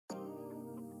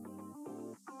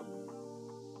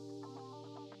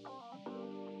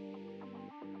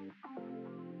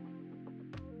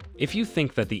If you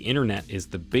think that the internet is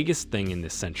the biggest thing in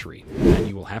this century, then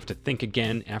you will have to think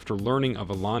again after learning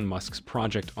of Elon Musk's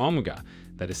Project Omega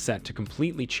that is set to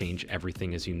completely change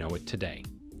everything as you know it today.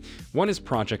 What is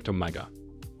Project Omega?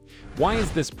 Why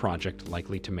is this project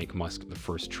likely to make Musk the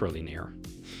first trillionaire?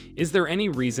 Is there any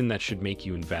reason that should make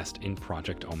you invest in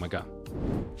Project Omega?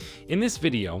 In this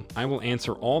video, I will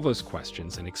answer all those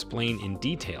questions and explain in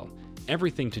detail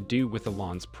everything to do with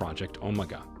Elon's Project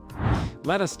Omega.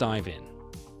 Let us dive in.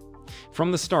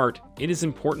 From the start, it is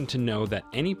important to know that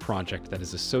any project that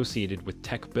is associated with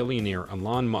tech billionaire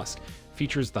Elon Musk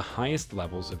features the highest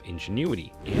levels of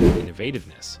ingenuity and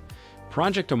innovativeness.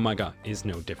 Project Omega is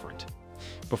no different.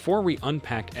 Before we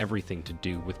unpack everything to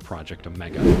do with Project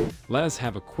Omega, let us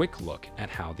have a quick look at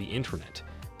how the internet,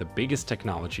 the biggest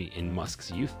technology in Musk's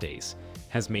youth days,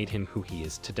 has made him who he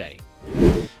is today.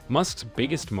 Musk's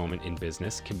biggest moment in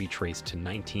business can be traced to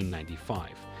 1995,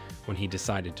 when he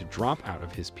decided to drop out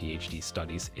of his PhD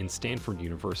studies in Stanford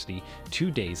University 2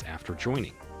 days after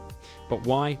joining. But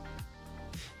why?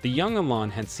 The young Elon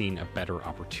had seen a better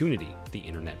opportunity, the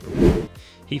internet boom.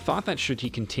 He thought that should he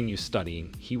continue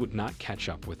studying, he would not catch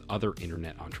up with other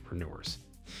internet entrepreneurs.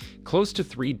 Close to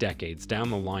 3 decades down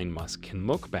the line, Musk can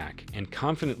look back and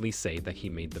confidently say that he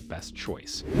made the best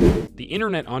choice. The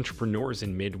internet entrepreneurs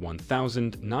in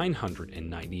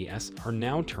mid-1990s are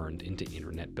now turned into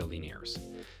internet billionaires.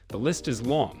 The list is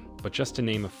long, but just to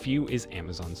name a few is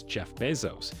Amazon's Jeff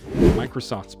Bezos,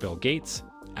 Microsoft's Bill Gates,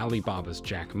 Alibaba's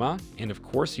Jack Ma, and of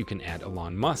course you can add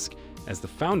Elon Musk as the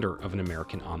founder of an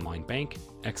American online bank,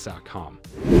 X.com,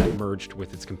 that merged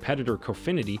with its competitor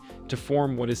Cofinity to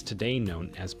form what is today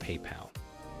known as PayPal.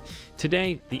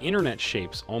 Today, the internet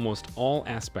shapes almost all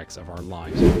aspects of our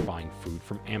lives, from buying food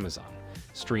from Amazon,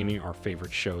 streaming our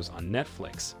favorite shows on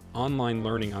Netflix, online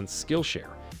learning on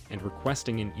Skillshare, and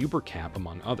requesting an Uber cab,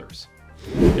 among others.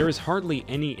 There is hardly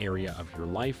any area of your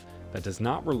life that does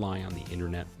not rely on the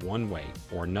internet one way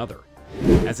or another.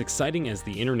 As exciting as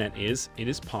the internet is, it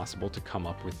is possible to come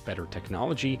up with better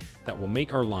technology that will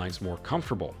make our lives more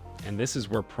comfortable, and this is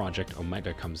where Project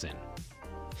Omega comes in.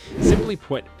 Simply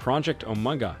put, Project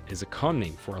Omega is a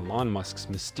codename for Elon Musk's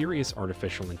mysterious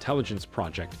artificial intelligence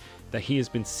project that he has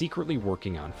been secretly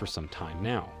working on for some time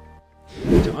now.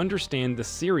 To understand the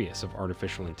seriousness of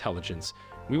artificial intelligence,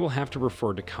 we will have to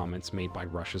refer to comments made by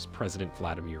Russia's President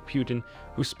Vladimir Putin,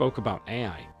 who spoke about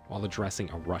AI while addressing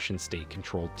a Russian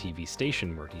state-controlled TV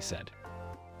station, where he said,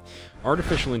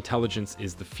 "Artificial intelligence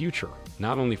is the future,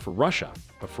 not only for Russia,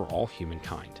 but for all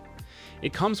humankind.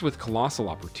 It comes with colossal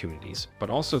opportunities, but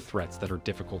also threats that are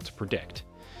difficult to predict.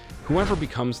 Whoever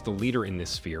becomes the leader in this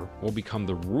sphere will become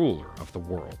the ruler of the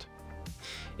world."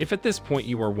 If at this point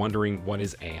you are wondering what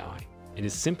is AI, it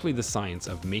is simply the science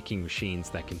of making machines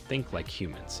that can think like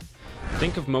humans.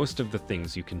 Think of most of the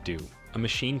things you can do. A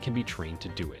machine can be trained to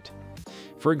do it.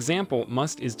 For example,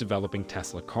 Musk is developing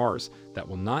Tesla cars that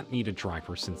will not need a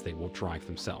driver since they will drive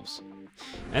themselves.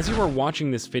 As you are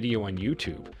watching this video on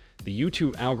YouTube, the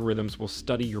YouTube algorithms will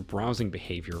study your browsing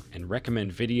behavior and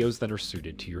recommend videos that are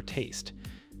suited to your taste.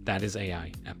 That is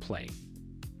AI at play.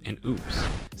 And oops,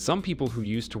 some people who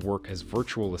used to work as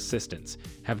virtual assistants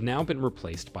have now been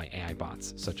replaced by AI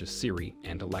bots such as Siri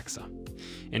and Alexa.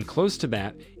 And close to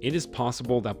that, it is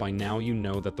possible that by now you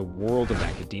know that the world of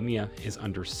academia is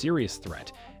under serious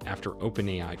threat after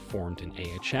OpenAI formed an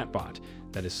AI chatbot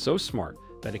that is so smart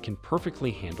that it can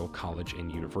perfectly handle college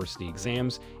and university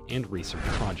exams and research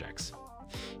projects.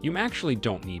 You actually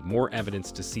don't need more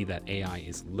evidence to see that AI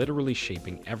is literally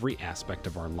shaping every aspect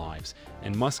of our lives,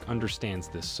 and Musk understands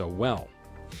this so well.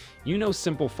 You know,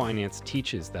 simple finance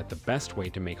teaches that the best way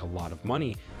to make a lot of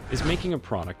money is making a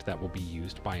product that will be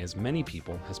used by as many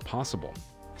people as possible.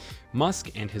 Musk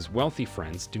and his wealthy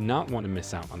friends do not want to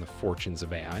miss out on the fortunes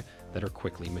of AI that are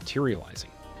quickly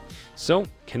materializing. So,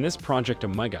 can this Project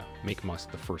Omega make Musk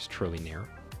the first trillionaire?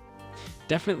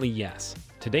 Definitely yes.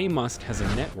 Today, Musk has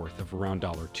a net worth of around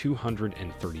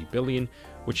 $230 billion,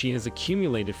 which he has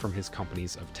accumulated from his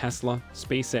companies of Tesla,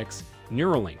 SpaceX,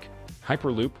 Neuralink,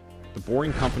 Hyperloop, The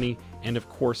Boring Company, and of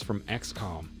course from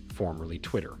X.com, formerly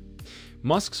Twitter.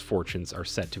 Musk's fortunes are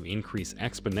set to increase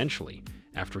exponentially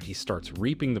after he starts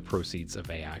reaping the proceeds of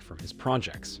AI from his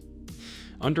projects.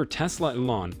 Under Tesla,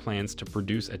 Elon plans to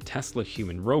produce a Tesla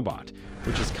human robot,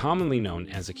 which is commonly known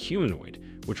as a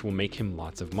humanoid, which will make him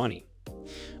lots of money.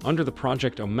 Under the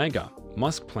Project Omega,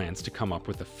 Musk plans to come up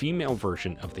with a female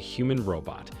version of the human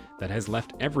robot that has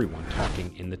left everyone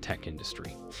talking in the tech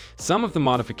industry. Some of the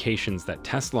modifications that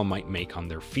Tesla might make on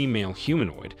their female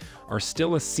humanoid are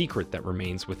still a secret that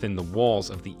remains within the walls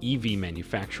of the EV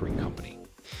manufacturing company.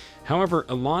 However,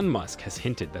 Elon Musk has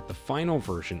hinted that the final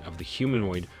version of the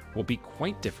humanoid will be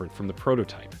quite different from the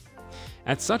prototype.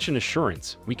 At such an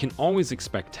assurance, we can always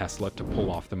expect Tesla to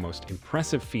pull off the most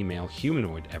impressive female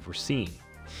humanoid ever seen.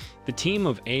 The team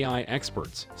of AI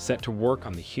experts set to work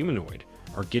on the humanoid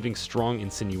are giving strong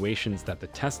insinuations that the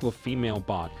Tesla female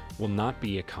bot will not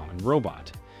be a common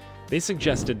robot. They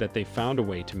suggested that they found a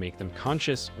way to make them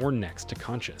conscious or next to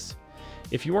conscious.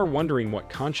 If you are wondering what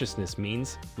consciousness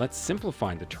means, let's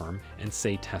simplify the term and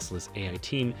say Tesla's AI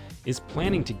team is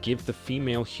planning to give the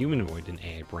female humanoid an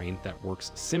AI brain that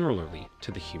works similarly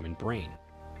to the human brain.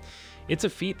 It's a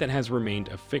feat that has remained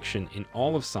a fiction in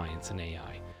all of science and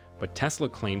AI, but Tesla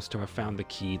claims to have found the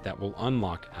key that will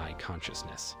unlock AI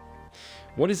consciousness.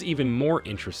 What is even more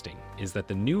interesting is that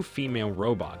the new female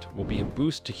robot will be a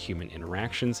boost to human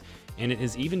interactions, and it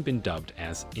has even been dubbed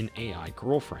as an AI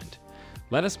girlfriend.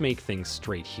 Let us make things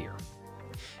straight here.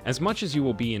 As much as you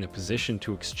will be in a position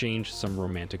to exchange some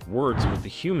romantic words with the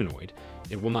humanoid,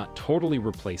 it will not totally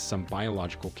replace some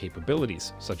biological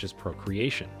capabilities, such as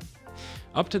procreation.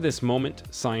 Up to this moment,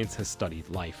 science has studied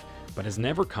life, but has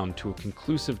never come to a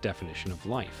conclusive definition of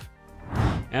life.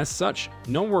 As such,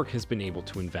 no work has been able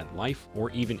to invent life or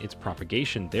even its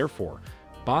propagation. Therefore,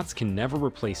 bots can never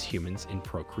replace humans in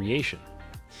procreation.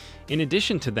 In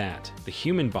addition to that, the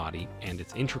human body and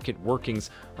its intricate workings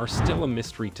are still a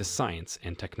mystery to science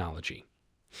and technology.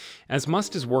 As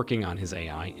Musk is working on his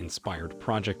AI-inspired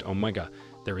Project Omega,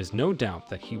 there is no doubt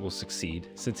that he will succeed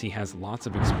since he has lots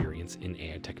of experience in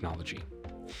AI technology.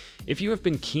 If you have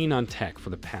been keen on tech for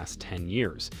the past 10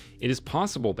 years, it is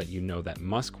possible that you know that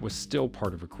Musk was still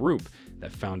part of a group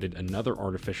that founded another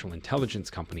artificial intelligence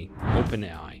company,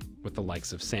 OpenAI, with the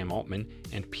likes of Sam Altman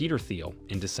and Peter Thiel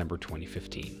in December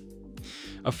 2015.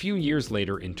 A few years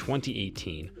later, in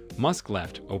 2018, Musk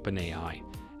left OpenAI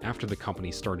after the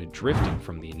company started drifting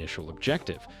from the initial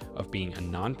objective of being a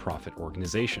non-profit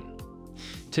organization.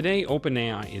 Today,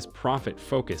 OpenAI is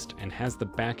profit-focused and has the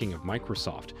backing of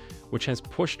Microsoft, which has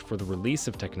pushed for the release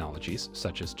of technologies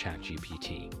such as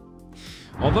ChatGPT.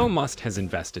 Although Musk has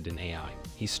invested in AI,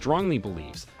 he strongly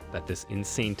believes that this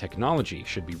insane technology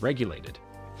should be regulated.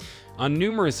 On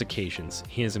numerous occasions,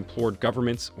 he has implored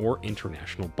governments or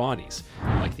international bodies,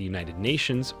 like the United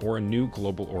Nations or a new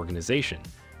global organization,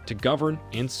 to govern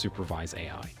and supervise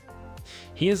AI.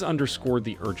 He has underscored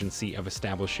the urgency of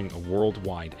establishing a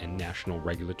worldwide and national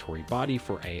regulatory body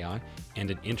for AI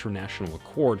and an international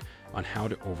accord on how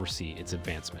to oversee its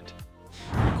advancement.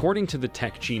 According to the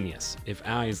tech genius, if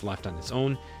AI is left on its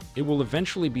own, it will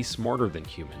eventually be smarter than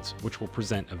humans, which will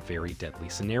present a very deadly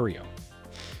scenario.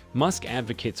 Musk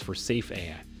advocates for safe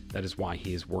AI. That is why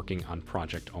he is working on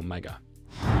Project Omega.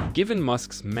 Given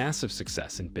Musk's massive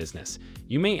success in business,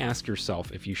 you may ask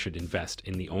yourself if you should invest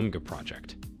in the Omega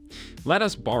project. Let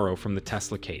us borrow from the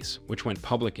Tesla case, which went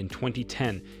public in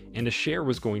 2010 and a share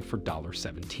was going for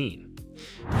 $17.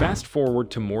 Fast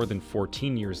forward to more than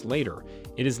 14 years later,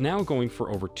 it is now going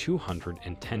for over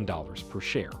 $210 per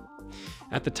share.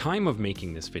 At the time of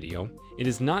making this video, it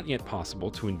is not yet possible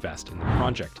to invest in the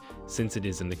project since it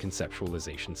is in the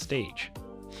conceptualization stage.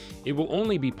 It will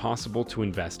only be possible to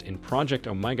invest in Project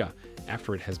Omega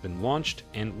after it has been launched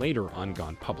and later on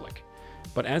gone public.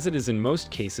 But as it is in most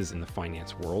cases in the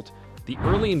finance world, the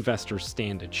early investors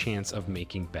stand a chance of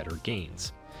making better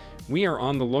gains. We are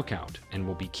on the lookout and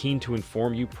will be keen to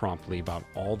inform you promptly about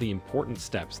all the important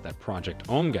steps that Project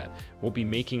Omega will be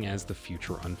making as the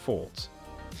future unfolds.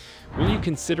 Will you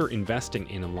consider investing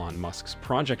in Elon Musk's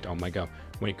Project Omega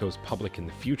when it goes public in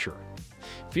the future?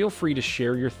 Feel free to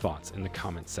share your thoughts in the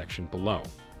comments section below.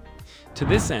 To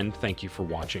this end, thank you for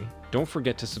watching. Don't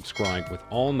forget to subscribe with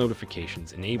all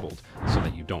notifications enabled so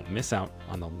that you don't miss out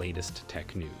on the latest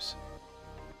tech news.